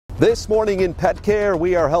This morning in Pet Care,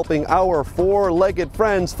 we are helping our four-legged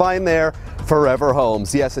friends find their forever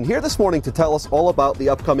homes. Yes, and here this morning to tell us all about the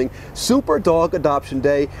upcoming Super Dog Adoption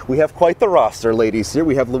Day, we have quite the roster, ladies. Here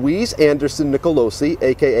we have Louise Anderson Nicolosi,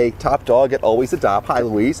 aka Top Dog at Always Adopt. Hi,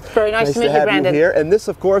 Louise. Very nice to meet you, Brandon. Here. And this,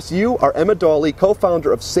 of course, you are Emma Dawley,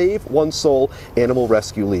 co-founder of Save One Soul Animal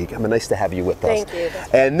Rescue League. Emma, nice to have you with us. Thank you.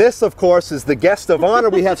 And this, of course, is the guest of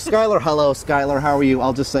honor. We have Skylar. Hello, Skylar. How are you?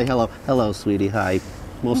 I'll just say hello. Hello, sweetie. Hi.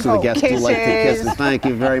 Most of the guests do like to kisses. Thank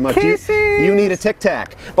you very much. You need a Tic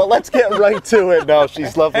Tac. But let's get right to it. No,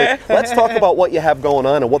 she's lovely. Let's talk about what you have going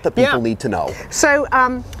on and what the people need to know. So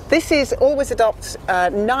this is Always Adopt's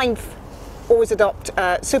 9th Always Adopt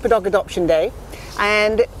Super Dog Adoption Day.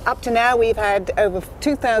 And up to now, we've had over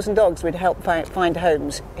 2,000 dogs we'd help find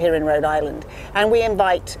homes here in Rhode Island. And we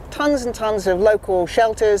invite tons and tons of local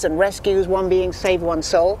shelters and rescues, one being Save One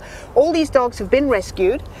Soul. All these dogs have been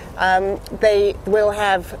rescued. They will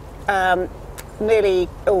have nearly,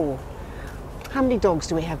 how many dogs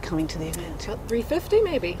do we have coming to the event? 350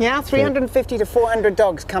 maybe. Yeah, 350 to 400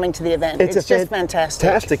 dogs coming to the event. It's just fantastic.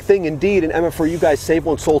 Fantastic thing indeed. And Emma, for you guys, Save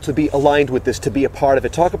One Soul, to be aligned with this, to be a part of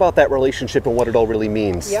it, talk about that relationship and what it all really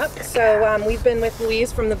means. Yep, so we've been with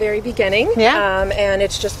Louise from the very beginning, and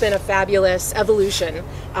it's just been a fabulous evolution.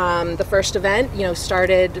 The first event,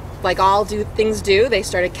 started like all things do. They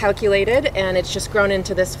started calculated, and it's just grown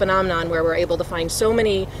into this phenomenon where we're able to find so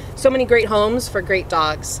many great homes for great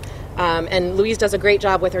dogs. And Louise does a great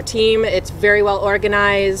job with her team. It's very well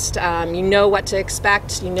organized. You know what to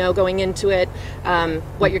expect. You know going into it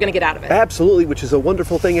what you're going to get out of it. Absolutely, which is a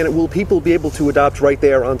wonderful thing. And will people be able to adopt right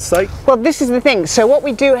there on site? Well, this is the thing. So what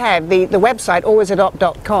we do have, the website,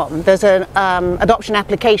 alwaysadopt.com, there's an adoption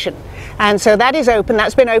application. And so that is open.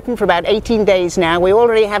 That's been open for about 18 days now. We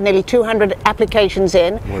already have nearly 200 applications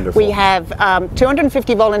in. Wonderful. We have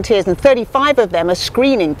 250 volunteers, and 35 of them are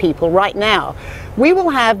screening people right now. We will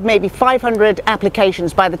have maybe 500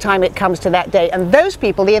 applications by the time it comes to that day. And those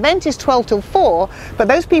people, the event is 12 till 4, but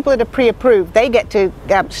those people that are pre-approved, they get to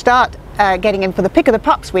start getting in for the pick of the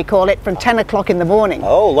pups, we call it, from 10 o'clock in the morning.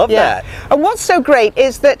 Oh, love that. And what's so great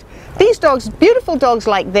is that these dogs, beautiful dogs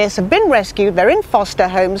like this, have been rescued, they're in foster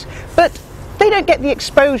homes, but they don't get the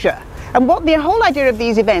exposure. And what the whole idea of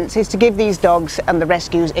these events is to give these dogs and the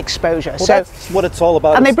rescues exposure. Well, so that's what it's all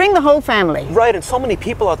about. And they bring the whole family. Right, and so many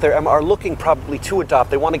people out there are looking probably to adopt.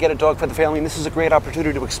 They want to get a dog for the family, and this is a great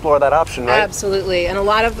opportunity to explore that option, right? Absolutely, and a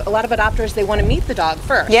lot of adopters, they want to meet the dog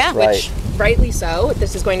first. Yeah. Which, rightly so.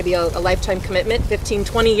 This is going to be a lifetime commitment, 15,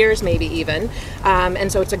 20 years maybe even.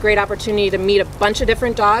 And so it's a great opportunity to meet a bunch of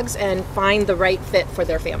different dogs and find the right fit for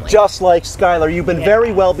their family. Just like Skylar, you've been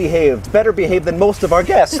very well behaved. Better behaved than most of our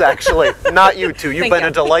guests, actually. Not you two. You've been a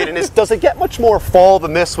delight. And does it get much more fall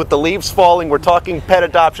than this with the leaves falling? We're talking pet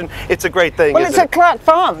adoption. It's a great thing, Well, it's at Clark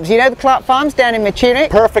Farms. You know the Clark Farms down in Machunik?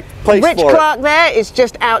 Perfect place Rich for Clark there is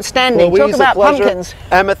just outstanding. Louise, talk about a pleasure. pumpkins.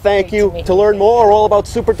 Emma, thank you. To learn more all about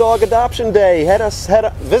Super Dog Adoption Day,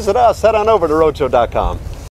 visit us, head on over to rhodeshow.com.